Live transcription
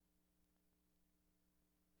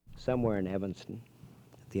somewhere in Evanston,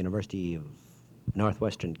 at the University of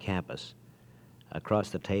Northwestern campus,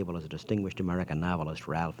 across the table is a distinguished American novelist,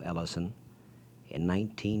 Ralph Ellison. In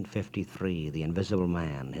 1953, The Invisible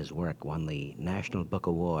Man, his work won the National Book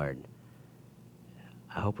Award.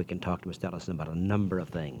 I hope we can talk to Mr. Ellison about a number of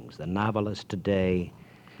things. The novelist today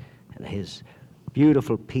and his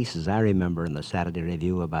beautiful pieces I remember in the Saturday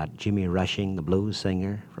Review about Jimmy Rushing, the blues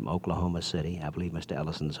singer from Oklahoma City, I believe Mr.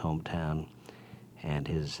 Ellison's hometown, and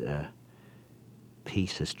his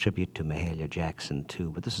piece, his tribute to Mahalia Jackson,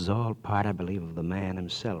 too. But this is all part, I believe, of the man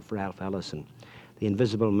himself, Ralph Ellison. The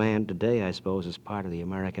Invisible Man today, I suppose, is part of the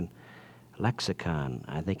American lexicon.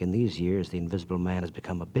 I think in these years, the Invisible Man has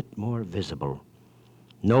become a bit more visible.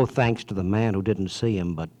 No thanks to the man who didn't see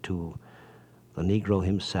him, but to the Negro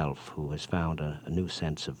himself, who has found a new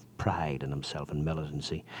sense of pride in himself and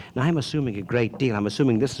militancy. Now, I'm assuming a great deal. I'm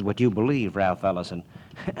assuming this is what you believe, Ralph Ellison.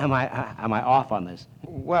 Am I off on this?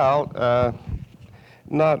 Well,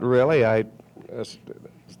 not really.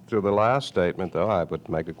 To the last statement, though, I would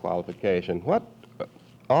make a qualification. What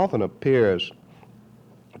often appears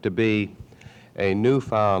to be a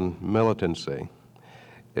newfound militancy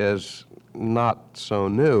is not so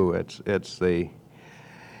new. It's a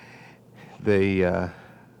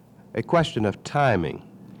question of timing.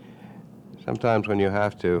 Sometimes when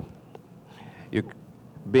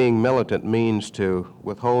being militant means to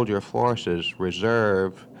withhold your forces,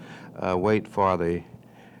 reserve, wait for the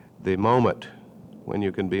moment when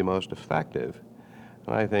you can be most effective.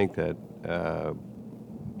 And I think that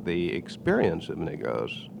the experience of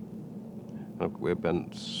Negroes, look, we've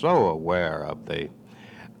been so aware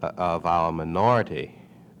of our minority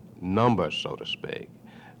numbers, so to speak,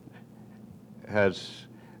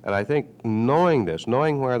 and I think knowing this,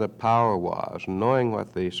 knowing where the power was, knowing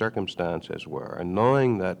what the circumstances were, and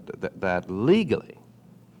knowing that legally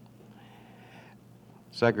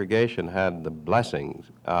segregation had the blessings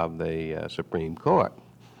of the Supreme Court,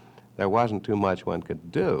 there wasn't too much one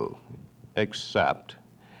could do except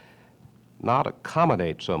not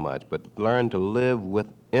accommodate so much, but learn to live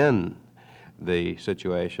within the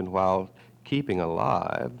situation while keeping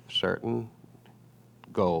alive certain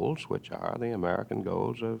goals, which are the American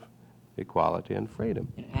goals of equality and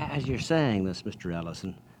freedom. As you're saying this, Mr.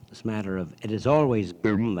 Ellison, this matter of it has always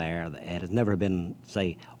been there, it has never been,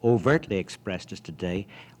 say, overtly expressed as today.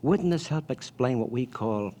 Wouldn't this help explain what we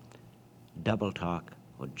call double talk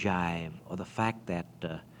or jive, or the fact that,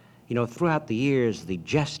 throughout the years, the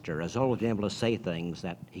jester has always been able to say things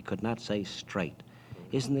that he could not say straight?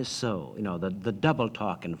 Isn't this so? The double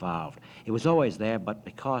talk involved. It was always there, but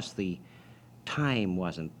because the time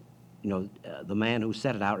wasn't, the man who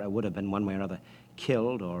said it out would have been one way or another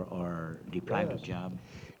killed or deprived of job.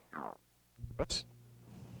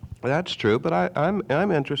 That's true, but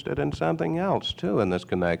I'm interested in something else too in this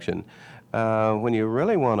connection. When you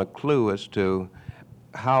really want a clue as to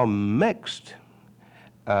how mixed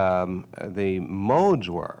the modes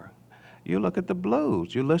were, you look at the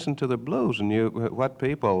blues. You listen to the blues, and what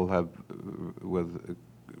people have, with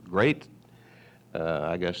great,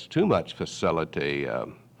 I guess, too much facility,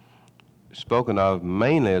 spoken of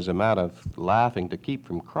mainly as a matter of laughing to keep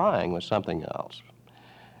from crying was something else.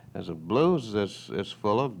 As a blues is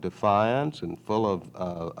full of defiance and full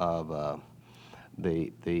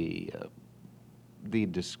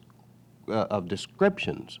of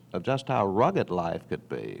descriptions of just how rugged life could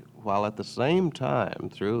be, while at the same time,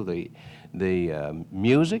 through the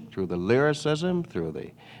music, through the lyricism, through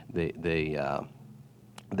the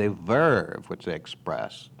verve which they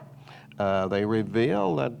express, they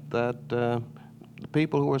reveal that the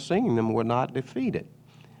people who were singing them were not defeated.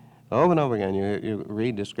 Over and over again, you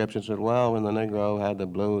read descriptions that, well, when the Negro had the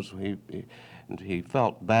blues, he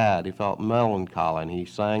felt bad, he felt melancholy, and he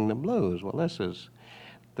sang the blues. Well, this is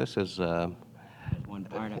one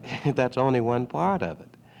part of it. That's only one part of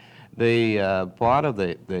it. The part of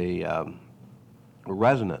the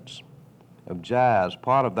resonance of jazz,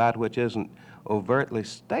 part of that which isn't overtly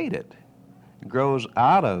stated, grows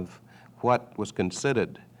out of what was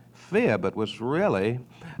considered fear, but was really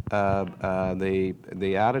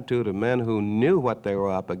the attitude of men who knew what they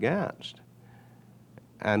were up against,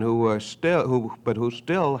 and who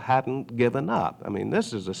still hadn't given up. I mean,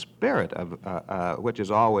 this is a spirit of which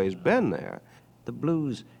has always been there. The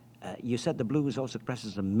blues, you said the blues also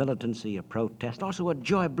expresses a militancy, a protest, also a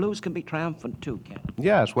joy. Blues can be triumphant too, can't it?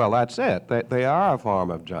 Yes, well, that's it. They are a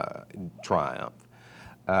form of triumph,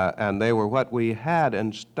 and they were what we had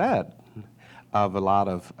instead of a lot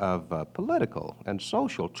of political and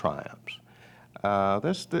social triumphs. I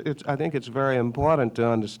think it's very important to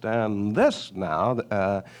understand this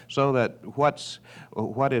now, so that what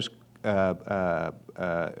is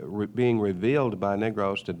being revealed by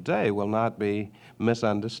Negroes today will not be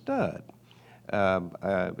misunderstood.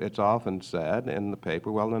 It's often said in the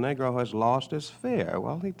paper, well, the Negro has lost his fear.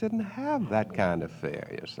 Well, he didn't have that kind of fear,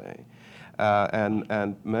 you see.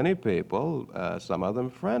 And many people, some of them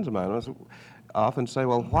friends of mine, often say,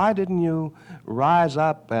 well, why didn't you rise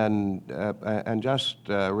up and just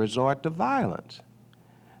resort to violence?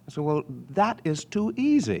 I said, well, that is too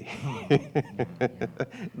easy.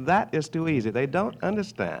 That is too easy. They don't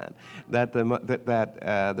understand that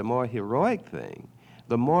the more heroic thing,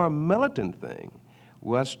 the more militant thing,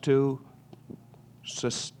 was to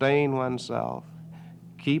sustain oneself,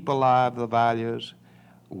 keep alive the values,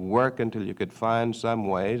 work until you could find some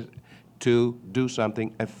ways to do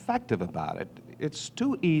something effective about it. It's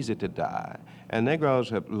too easy to die. And Negroes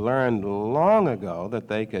have learned long ago that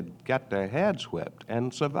they could get their heads whipped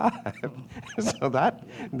and survive. So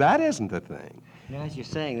that isn't the thing. Now, as you're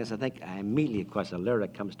saying this, I think immediately, of course, a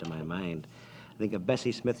lyric comes to my mind. I think of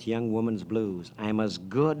Bessie Smith's Young Woman's Blues. I'm as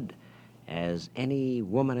good as any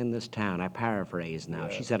woman in this town. I paraphrase now.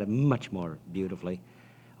 She said it much more beautifully.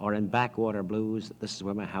 Or in Backwater Blues, this is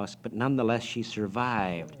where my house, but nonetheless, she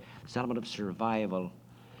survived. This element of survival.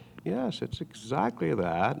 Yes, it's exactly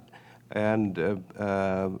that. And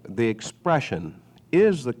the expression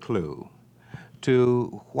is the clue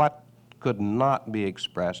to what could not be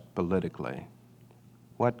expressed politically,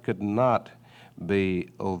 what could not be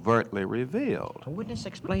overtly revealed. Wouldn't this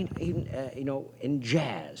explain, even, in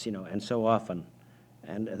jazz, and so often,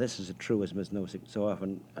 and this is a truism, as knows, so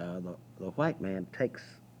often the white man takes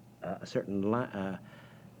a certain line,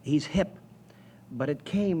 he's hip, but it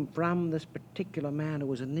came from this particular man who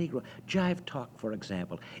was a Negro. Jive talk, for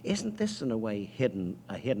example. Isn't this, in a way,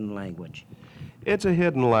 a hidden language? It's a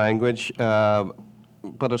hidden language, but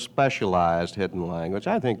a specialized hidden language.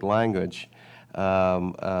 I think language,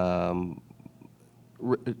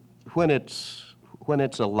 when it's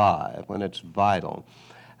alive, when it's vital,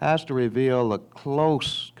 has to reveal a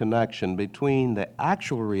close connection between the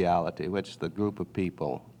actual reality which the group of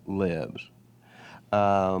people lives,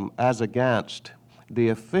 as against the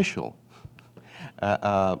official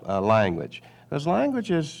language. Because language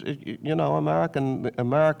is,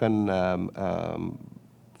 American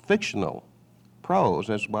fictional prose,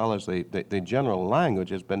 as well as the general language,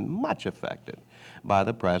 has been much affected by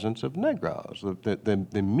the presence of Negroes.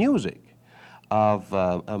 The music of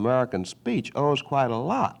American speech owes quite a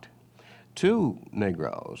lot to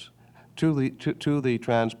Negroes, to the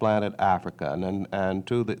transplanted African, and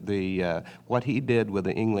to the what he did with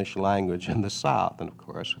the English language in the South. And of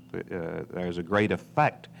course, there's a great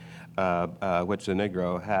effect which the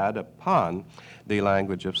Negro had upon the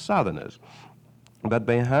language of Southerners. But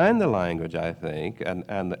behind the language, I think,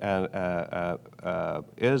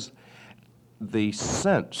 is the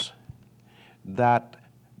sense that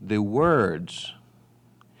the words,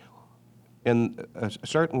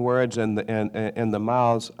 certain words in the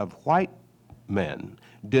mouths of white men,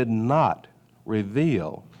 did not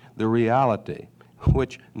reveal the reality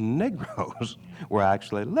which Negroes were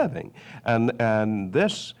actually living, and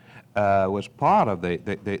this was part of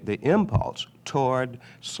the impulse toward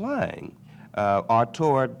slang, or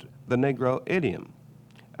toward the Negro idiom.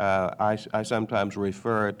 I sometimes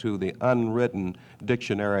refer to the unwritten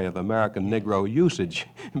dictionary of American Negro usage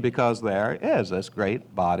because there is this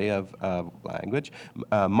great body of language,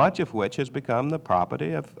 much of which has become the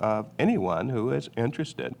property of anyone who is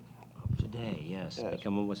interested. Today, yes.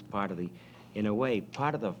 Become almost part of the, in a way,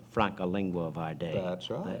 part of the franco-lingua of our day. That's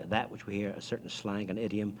right. That which we hear, a certain slang and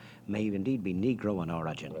idiom, may indeed be Negro in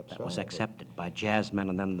origin. That's that was right. accepted by jazzmen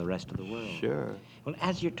and then the rest of the world. Sure. Well,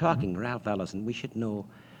 as you're talking, Ralph Ellison, we should know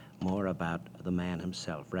more about the man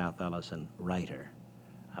himself, Ralph Ellison, writer,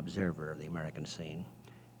 observer of the American scene.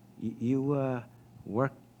 You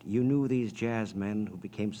knew these jazz men who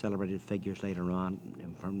became celebrated figures later on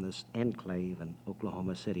from this enclave in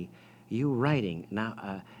Oklahoma City. You writing,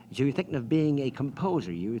 now, so you're thinking of being a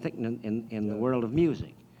composer, you were thinking in the world of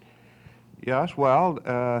music. Yes, well,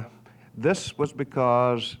 this was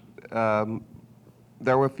because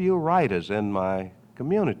there were few writers in my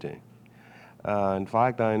community. In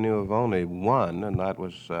fact, I knew of only one, and that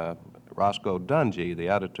was Roscoe Dungy, the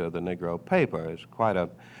editor of the Negro paper. He's quite a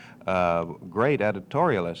great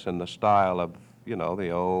editorialist in the style of,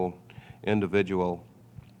 the old individual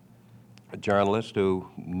journalist who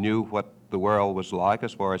knew what the world was like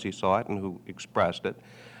as far as he saw it and who expressed it.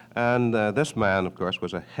 And this man, of course,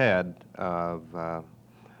 was ahead of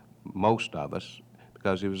most of us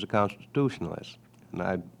because he was a constitutionalist. And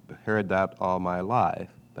I heard that all my life.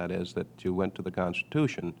 That is, that you went to the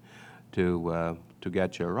Constitution to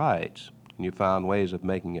get your rights. and you found ways of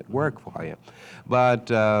making it work for you. But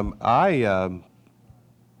I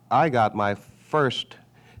got my first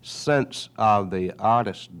sense of the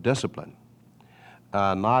artist's discipline,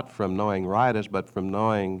 not from knowing writers, but from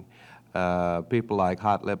knowing people like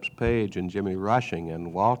Hot Lips Page and Jimmy Rushing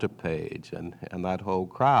and Walter Page and that whole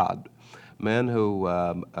crowd. Men who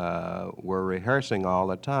were rehearsing all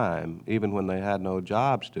the time, even when they had no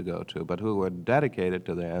jobs to go to, but who were dedicated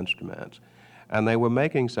to their instruments. And they were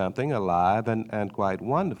making something alive and quite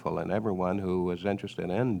wonderful. And everyone who was interested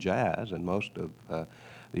in jazz, and most of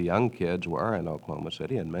the young kids were in Oklahoma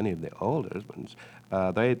City, and many of the older ones,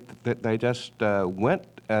 they just went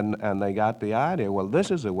and they got the idea, well, this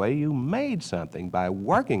is the way you made something, by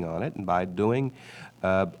working on it and by doing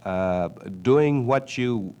what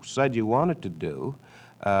you said you wanted to do,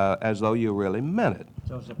 as though you really meant it.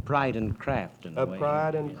 So it's a pride in craft in a way. A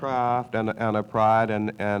pride in craft and a pride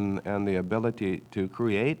in the ability to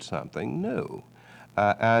create something new.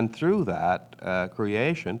 And through that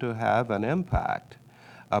creation to have an impact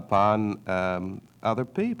upon other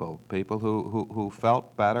people who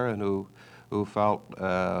felt better and who felt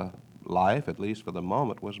life, at least for the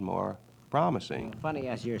moment, was more promising. Funny,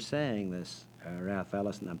 as you're saying this, Ralph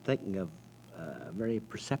Ellison, I'm thinking of a very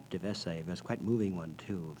perceptive essay. It was a quite moving one,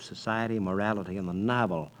 too, of society, morality, and the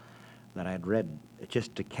novel that I'd read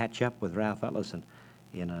just to catch up with Ralph Ellison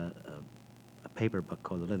in a paper book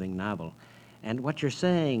called The Living Novel. And what you're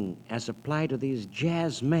saying, as applied to these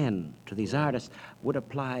jazz men, to these artists, would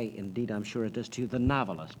apply, indeed, I'm sure it does, to the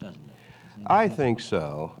novelist, doesn't it? I think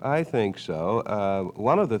so. I think so.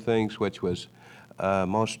 One of the things which was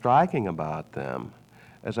most striking about them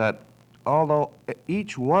is that although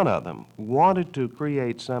each one of them wanted to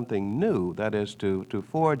create something new, that is, to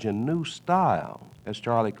forge a new style, as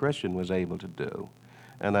Charlie Christian was able to do,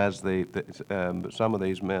 and as some of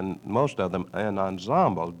these men, most of them in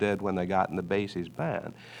ensemble, did when they got in the Basie's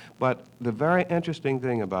band. But the very interesting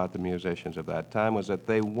thing about the musicians of that time was that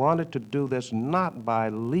they wanted to do this not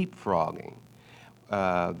by leapfrogging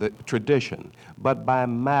the tradition, but by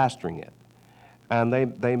mastering it. And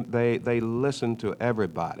they listened to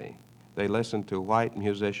everybody. They listened to white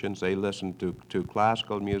musicians, they listened to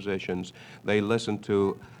classical musicians, they listened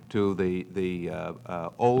to the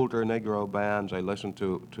older Negro bands, they listened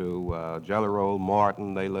to Jelly Roll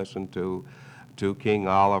Morton, they listened to King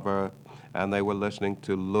Oliver, and they were listening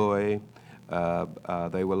to Louis,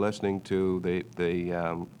 they were listening to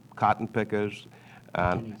the Cotton Pickers,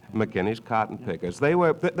 and McKinney's Cotton Pickers. They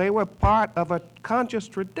were part of a conscious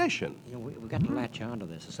tradition. You know, we've got to latch on to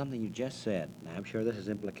this. It's something you just said. Now, I'm sure this has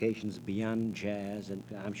implications beyond jazz, and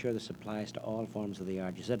I'm sure this applies to all forms of the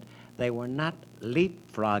art. You said they were not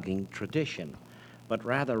leapfrogging tradition, but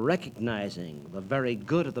rather recognizing the very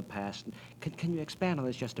good of the past. Can you expand on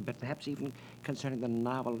this just a bit, perhaps even concerning the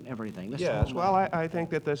novel and everything? Yes, well, I think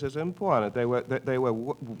that this is important. They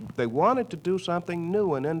wanted to do something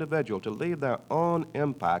new and individual, to leave their own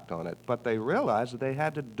impact on it, but they realized that they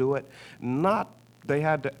had to do it they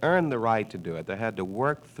had to earn the right to do it. They had to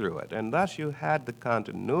work through it. And thus you had the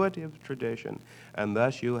continuity of tradition, and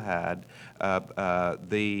thus you had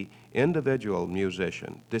the individual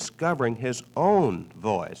musician discovering his own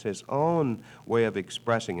voice, his own way of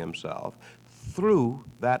expressing himself through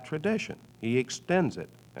that tradition. He extends it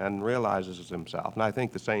and realizes it himself. And I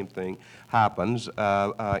think the same thing happens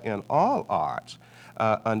in all arts.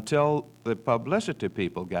 Until the publicity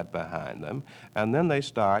people get behind them, and then they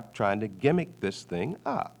start trying to gimmick this thing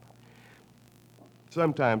up.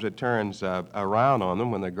 Sometimes it turns around on them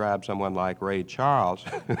when they grab someone like Ray Charles,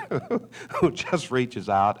 who just reaches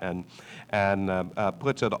out and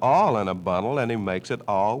puts it all in a bundle, and he makes it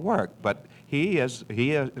all work. But he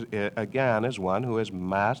again is one who has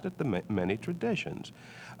mastered the many traditions.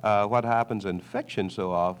 What happens in fiction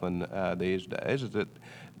so often these days is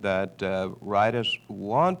that writers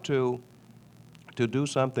want to do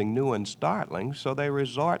something new and startling, so they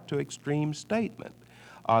resort to extreme statement,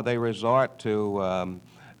 or they resort to,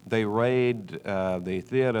 they raid the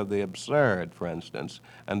theater of the absurd, for instance,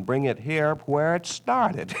 and bring it here where it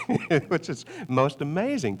started, which is most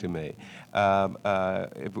amazing to me.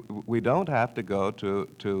 We don't have to go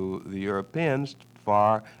to the Europeans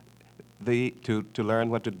to learn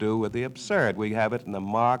what to do with the absurd. We have it in the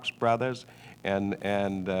Marx Brothers and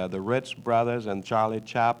the Ritz Brothers and Charlie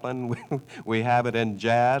Chaplin. We have it in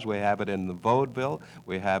jazz. We have it in the vaudeville.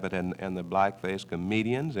 We have it in the blackface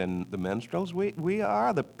comedians and the minstrels. We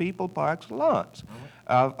are the people par excellence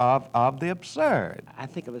of the absurd. I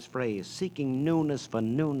think of this phrase, seeking newness for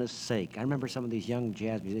newness' sake. I remember some of these young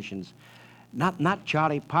jazz musicians not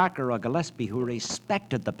Charlie Parker or Gillespie, who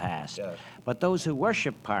respected the past, Yes. but those who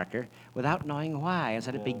worshiped Parker without knowing why, and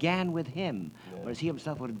said it Yes. began with him, Yes. whereas he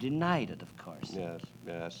himself would have denied it, of course. Yes,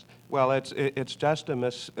 yes. Well, it's just a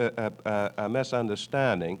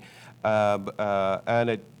misunderstanding, and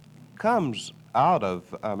it comes out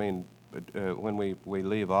of, I mean, when we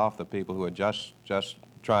leave off the people who are just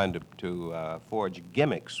trying to forge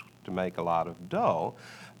gimmicks to make a lot of dough.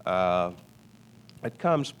 It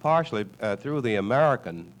comes partially through the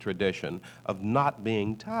American tradition of not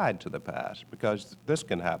being tied to the past, because this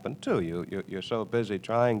can happen too. You're so busy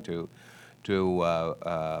trying to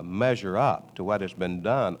measure up to what has been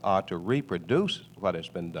done or to reproduce what has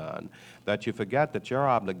been done, that you forget that your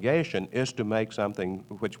obligation is to make something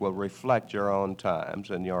which will reflect your own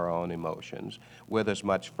times and your own emotions with as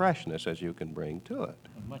much freshness as you can bring to it.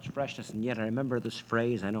 Much freshness, and yet I remember this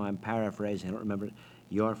phrase. I know I'm paraphrasing. I don't remember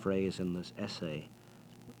your phrase in this essay,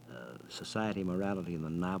 Society, Morality, in the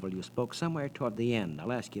Novel. You spoke somewhere toward the end.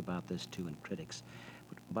 I'll ask you about this, too, in Critics.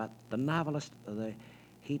 But the novelist,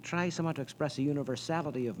 he tries somewhat to express the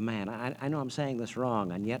universality of man. I know I'm saying this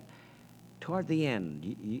wrong, and yet toward the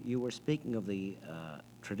end, you were speaking of the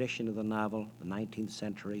tradition of the novel, the 19th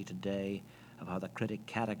century today, of how the critic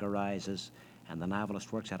categorizes, and the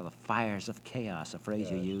novelist works out of the fires of chaos, a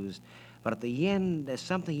phrase you used. But at the end, there's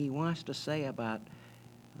something he wants to say about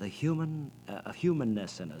the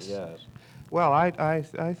humanness in us. Yes. Well,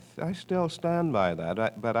 I still stand by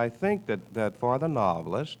that, but I think that for the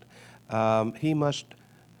novelist, he must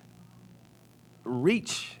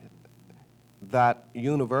reach that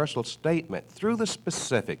universal statement through the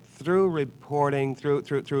specific, through reporting,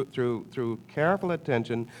 through careful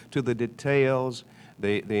attention to the details,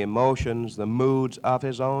 the emotions, the moods of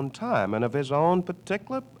his own time and of his own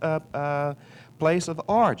particular place of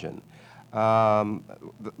origin.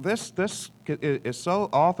 This is so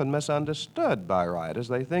often misunderstood by writers.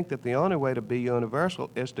 They think that the only way to be universal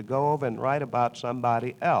is to go over and write about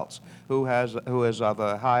somebody else who is of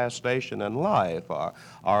a higher station in life, or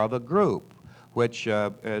of a group which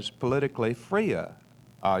is politically freer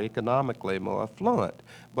or economically more affluent.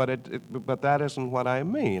 But that isn't what I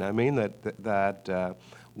mean. I mean that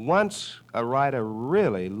once a writer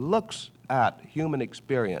really looks at human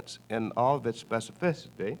experience in all of its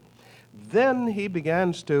specificity, then he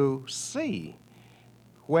begins to see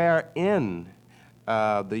wherein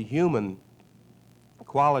the human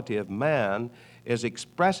quality of man is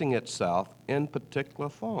expressing itself in particular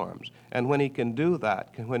forms. And when he can do that,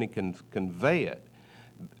 when he can convey it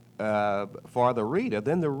for the reader,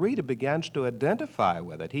 then the reader begins to identify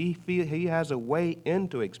with it. He has a way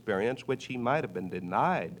into experience which he might have been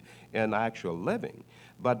denied in actual living.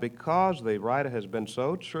 But because the writer has been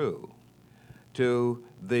so true to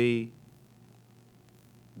the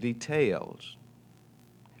details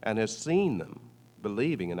and has seen them,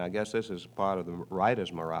 believing, and I guess this is part of the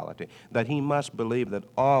writer's morality, that he must believe that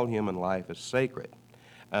all human life is sacred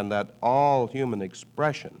and that all human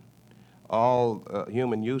expression, all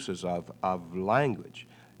human uses of language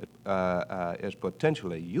is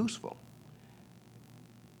potentially useful,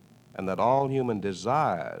 and that all human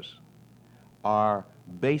desires are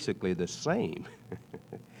basically the same.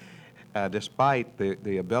 Despite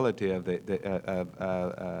the ability of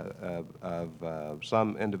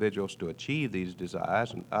some individuals to achieve these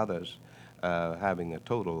desires and others having a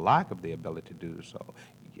total lack of the ability to do so,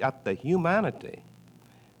 yet the humanity,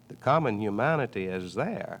 the common humanity is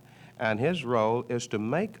there, and his role is to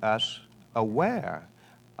make us aware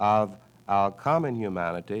of our common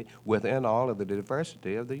humanity within all of the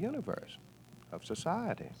diversity of the universe, of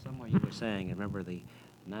society. Somewhere you were saying, remember, the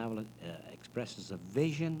novel expresses a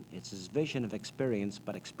vision. It's his vision of experience,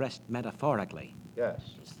 but expressed metaphorically. Yes,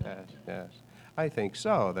 yes. I think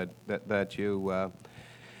so, that you,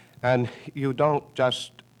 and you don't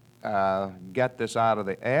just get this out of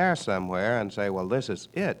the air somewhere and say, well, this is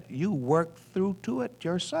it. You work through to it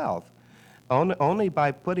yourself. Only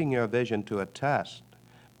by putting your vision to a test,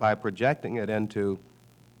 by projecting it into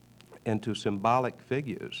symbolic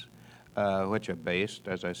figures, which are based,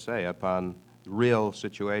 as I say, upon real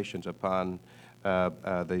situations, upon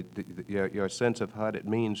your sense of what it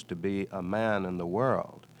means to be a man in the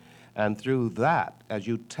world. And through that, as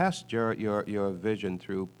you test your vision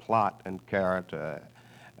through plot and character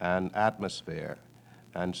and atmosphere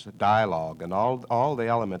and dialogue and all the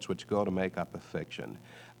elements which go to make up a fiction,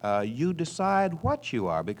 you decide what you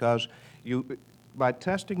are, because by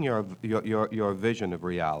testing your vision of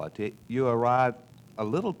reality, you arrive a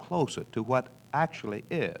little closer to what actually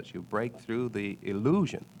is. You break through the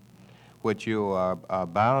illusion which you are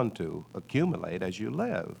bound to accumulate as you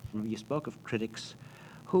live. You spoke of critics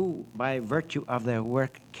who, by virtue of their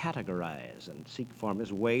work, categorize and seek form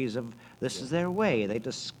as ways of, this is their way. They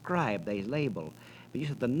describe, they label. But you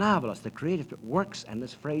said the novelist, the creative, works, and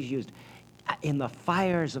this phrase used, in the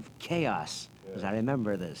fires of chaos, as I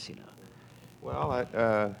remember this, you know.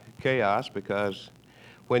 Well, chaos, because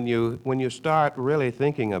when you start really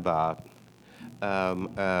thinking about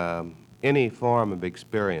any form of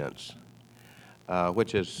experience,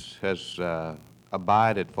 which has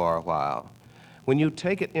abided for a while, when you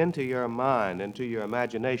take it into your mind, into your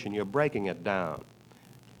imagination, you're breaking it down.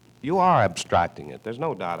 You are abstracting it. There's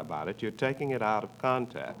no doubt about it. You're taking it out of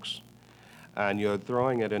context, and you're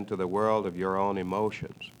throwing it into the world of your own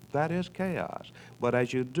emotions. That is chaos. But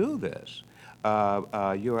as you do this,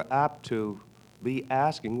 you're apt to be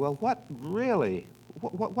asking, well, what really,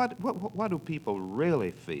 what do people really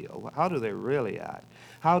feel? How do they really act?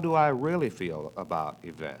 How do I really feel about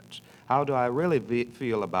events? How do I really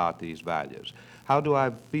feel about these values? How do I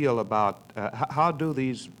feel about, how do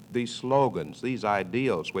these slogans, these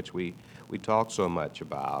ideals, which we talk so much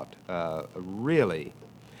about, really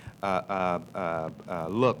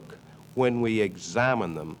look when we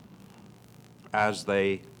examine them as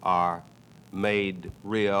they are made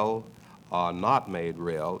real or not made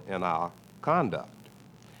real in our conduct?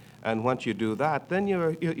 And once you do that, then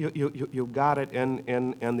you got it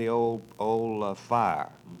in the old fire.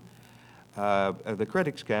 The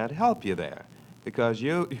critics can't help you there, because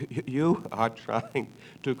you are trying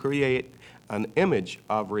to create an image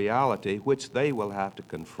of reality which they will have to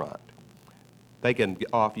confront. They can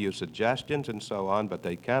offer you suggestions and so on, but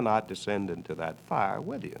they cannot descend into that fire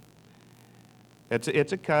with you. It's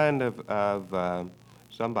a kind of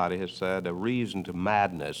somebody has said, a reason to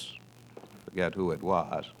madness. Forget who it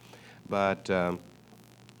was, but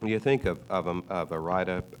you think of a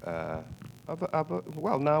writer.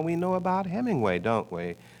 Well, now we know about Hemingway, don't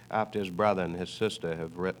we? After his brother and his sister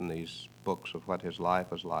have written these books of what his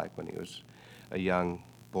life was like when he was a young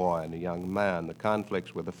boy and a young man, the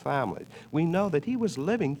conflicts with the family. We know that he was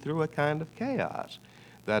living through a kind of chaos,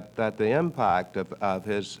 that the impact of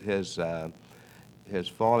his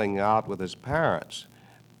falling out with his parents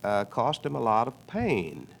cost him a lot of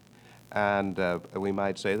pain. And we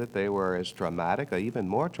might say that they were as traumatic, or even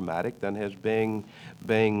more traumatic, than his being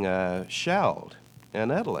shelled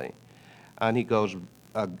in Italy. And he goes,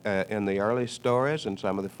 in the early stories and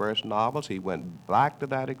some of the first novels, he went back to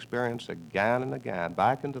that experience again and again,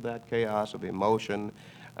 back into that chaos of emotion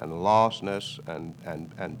and lostness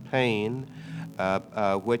and pain,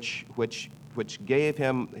 which gave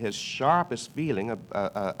him his sharpest feeling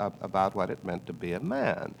about what it meant to be a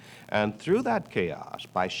man. And through that chaos,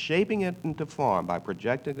 by shaping it into form, by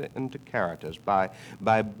projecting it into characters, by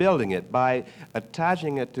building it, by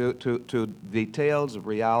attaching it to details of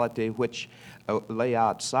reality which lay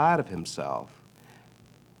outside of himself,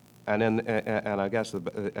 and I guess the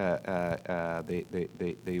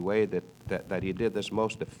way that he did this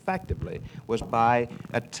most effectively was by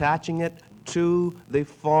attaching it to the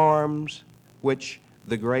forms which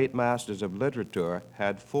the great masters of literature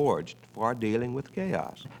had forged for dealing with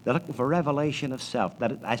chaos. They're looking for revelation of self.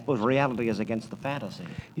 That, I suppose reality is against the fantasy.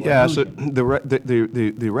 Yeah, so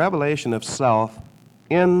the revelation of self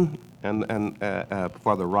in,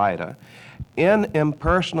 for the writer, in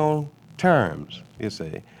impersonal terms, you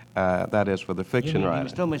see. That is, for the fiction writer. He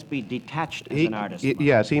still must be detached as an artist.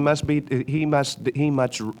 Yes, he must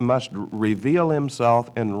reveal himself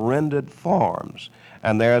in rendered forms.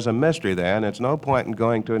 And there's a mystery there, and it's no point in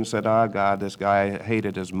going to it and saying, oh, God, this guy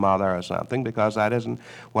hated his mother or something, because that isn't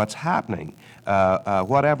what's happening.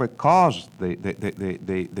 Whatever caused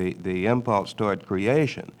the impulse toward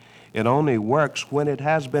creation, it only works when it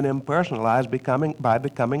has been impersonalized by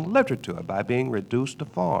becoming literature, by being reduced to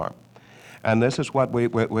form. And this is what we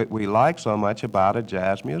like so much about a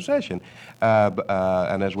jazz musician.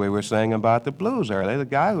 And as we were saying about the blues earlier, the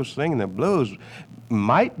guy who's singing the blues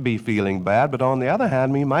might be feeling bad, but on the other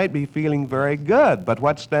hand, he might be feeling very good. But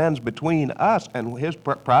what stands between us and his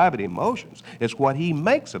private emotions is what he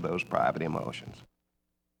makes of those private emotions.